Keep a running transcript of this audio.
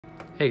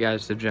Hey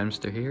guys, the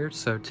Gemster here.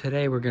 So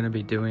today we're going to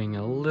be doing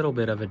a little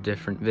bit of a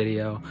different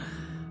video.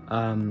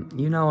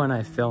 You know, when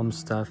I film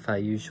stuff, I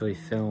usually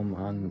film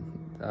on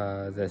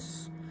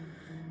this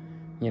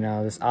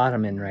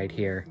ottoman right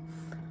here.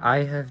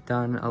 I have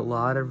done a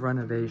lot of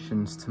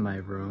renovations to my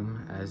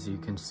room, as you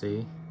can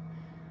see,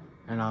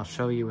 and I'll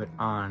show you it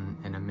on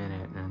in a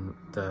minute and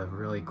the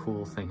really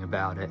cool thing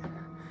about it.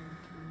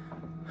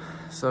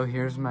 So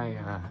here's my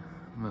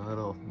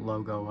little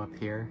logo up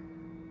here.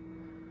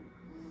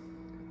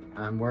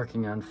 I'm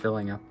working on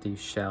filling up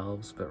these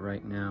shelves, but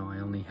right now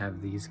I only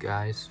have these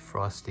guys.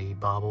 Frosty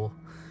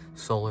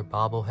solar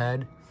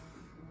bobblehead.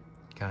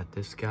 Got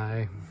this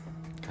guy.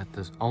 Got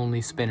this only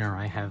spinner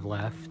I have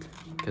left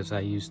because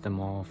I used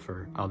them all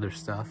for other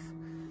stuff.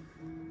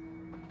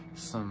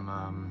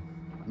 Some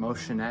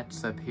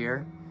motionettes up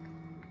here.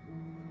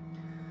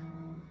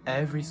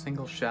 Every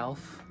single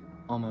shelf,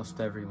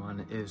 almost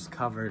everyone, is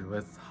covered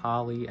with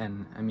holly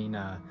and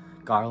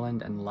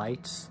garland and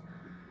lights.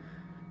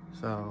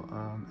 So,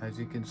 as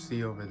you can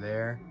see over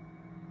there,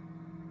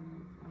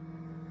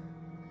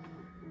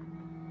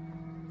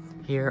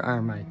 here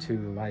are my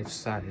two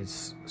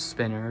life-size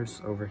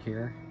spinners over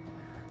here.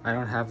 I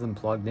don't have them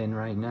plugged in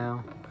right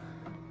now,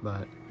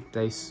 but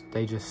they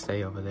just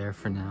stay over there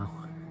for now.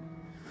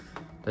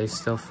 They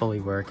still fully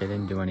work. I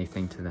didn't do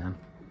anything to them.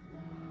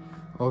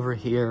 Over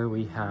here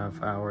we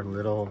have our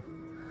little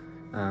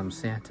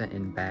Santa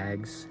in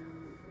bags,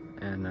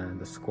 and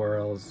the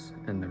squirrels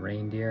and the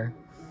reindeer.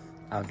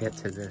 I'll get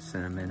to this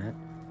in a minute.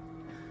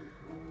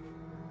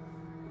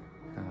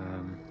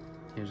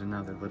 Here's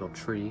another little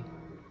tree.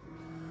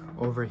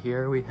 Over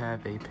here we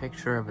have a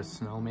picture of a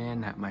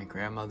snowman that my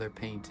grandmother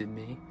painted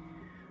me.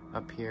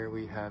 Up here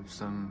we have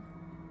some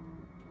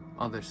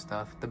other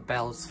stuff. The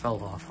bells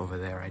fell off over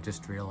there. I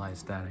just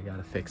realized that. I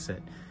gotta fix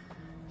it.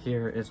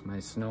 Here is my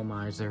snow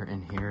miser,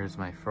 and here is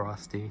my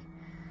Frosty.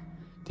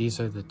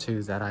 These are the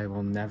two that I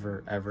will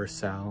never ever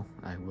sell.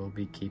 I will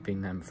be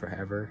keeping them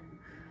forever.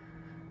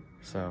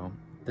 So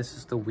this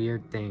is the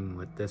weird thing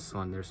with this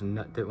one.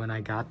 When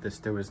I got this,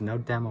 there was no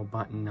demo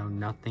button, no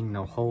nothing,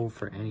 no hole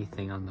for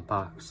anything on the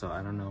box. So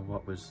I don't know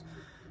what was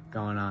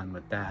going on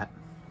with that.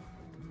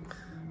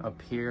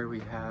 Up here we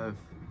have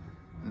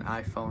an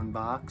iPhone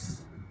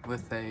box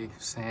with a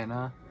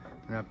Santa.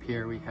 And up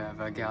here we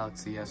have a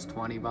Galaxy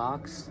S20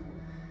 box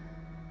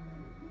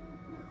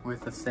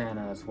with a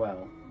Santa as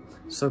well.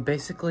 So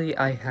basically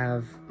I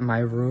have my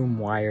room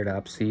wired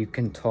up so you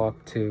can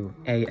talk to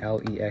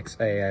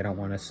Alexa. I don't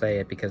want to say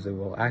it because it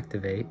will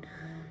activate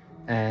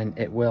and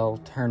it will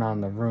turn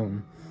on the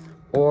room.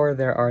 Or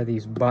there are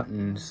these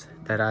buttons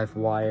that I've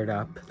wired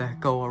up that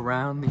go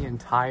around the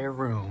entire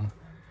room.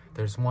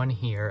 There's one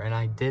here, and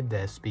I did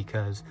this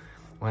because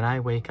when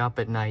I wake up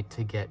at night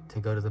to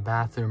go to the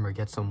bathroom or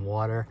get some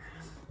water,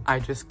 I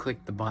just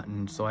click the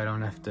button so I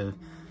don't have to,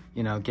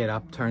 you know, get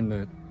up, turn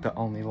the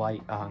only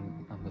light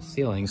on the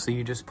ceiling. So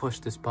you just push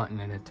this button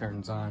and it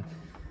turns on.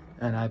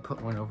 And I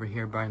put one over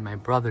here by my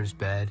brother's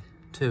bed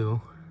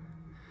too.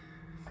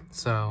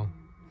 So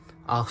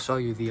I'll show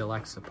you the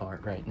Alexa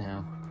part right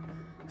now.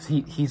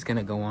 He's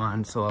gonna go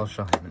on, so I'll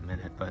show him in a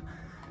minute. But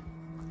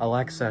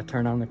Alexa,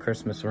 turn on the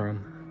Christmas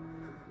room.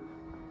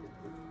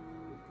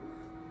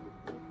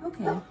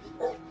 Okay.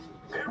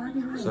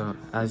 So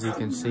as you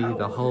can see,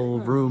 the whole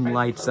room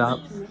lights up.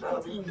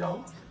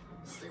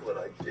 See what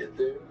I did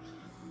there?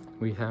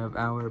 We have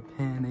our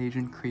Pan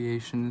Asian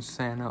Creations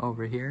Santa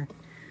over here.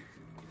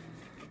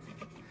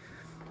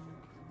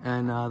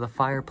 And the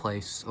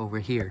fireplace over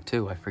here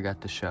too, I forgot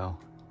to show.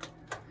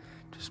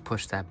 Just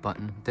push that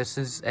button. This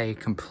is a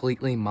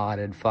completely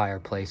modded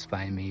fireplace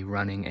by me,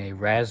 running a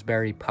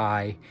Raspberry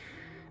Pi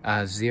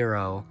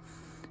Zero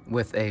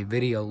with a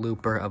video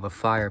looper of a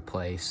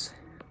fireplace.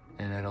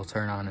 And it'll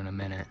turn on in a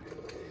minute.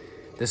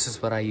 This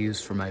is what I use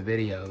for my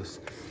videos.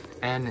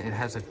 And it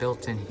has a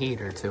built-in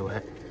heater to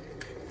it,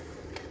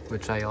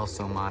 which I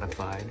also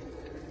modified.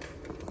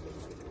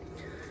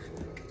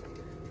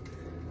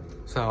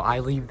 So I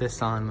leave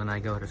this on when I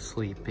go to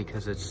sleep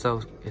because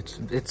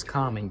it's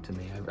calming to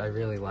me. I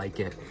really like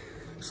it.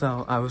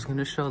 So I was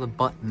gonna show the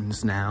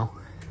buttons now.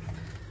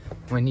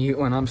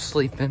 When I'm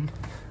sleeping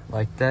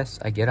like this,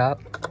 I get up.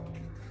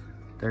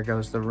 There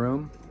goes the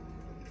room.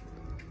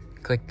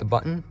 Click the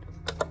button,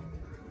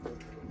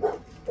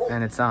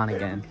 and it's on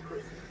again.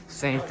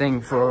 Same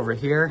thing for over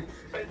here.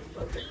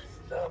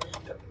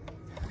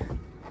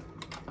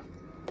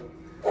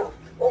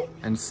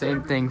 And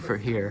same thing for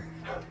here.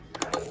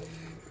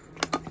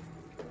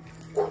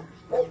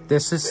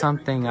 This is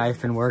something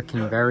I've been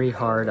working very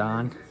hard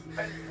on,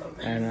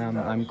 and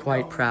I'm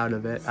quite proud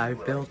of it. I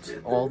built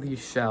all these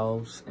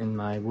shelves in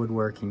my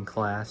woodworking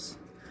class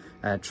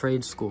at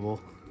trade school,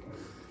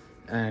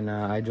 and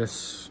I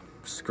just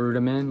screwed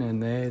them in,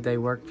 and they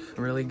worked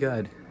really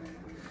good.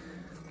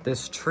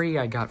 This tree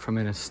I got from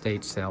an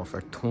estate sale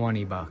for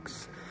 20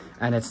 bucks.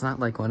 And it's not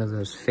like one of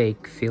those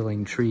fake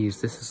feeling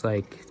trees. This is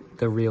like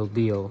the real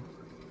deal,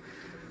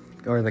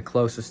 or the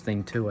closest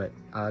thing to it.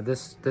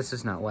 This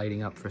is not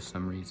lighting up for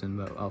some reason,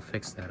 but I'll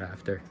fix that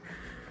after.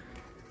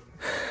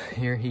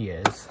 Here he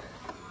is.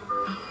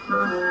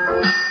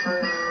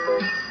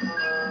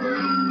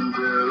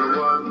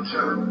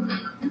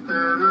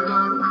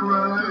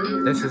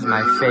 This is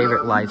my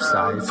favorite life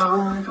size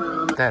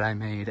that I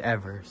made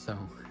ever, so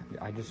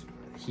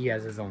he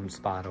has his own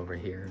spot over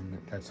here, and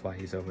that's why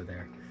he's over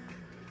there.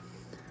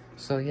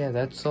 So yeah,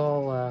 that's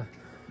all.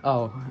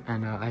 Oh,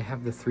 and I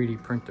have the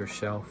 3D printer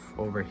shelf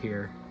over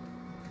here.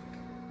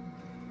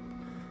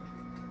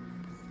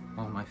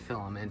 All my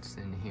filaments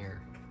in here.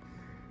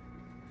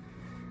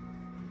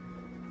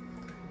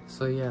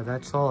 So yeah,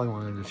 that's all I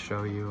wanted to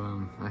show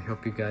you. I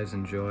hope you guys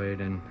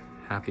enjoyed, and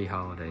happy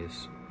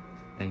holidays.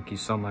 Thank you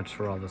so much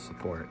for all the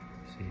support.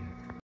 See you.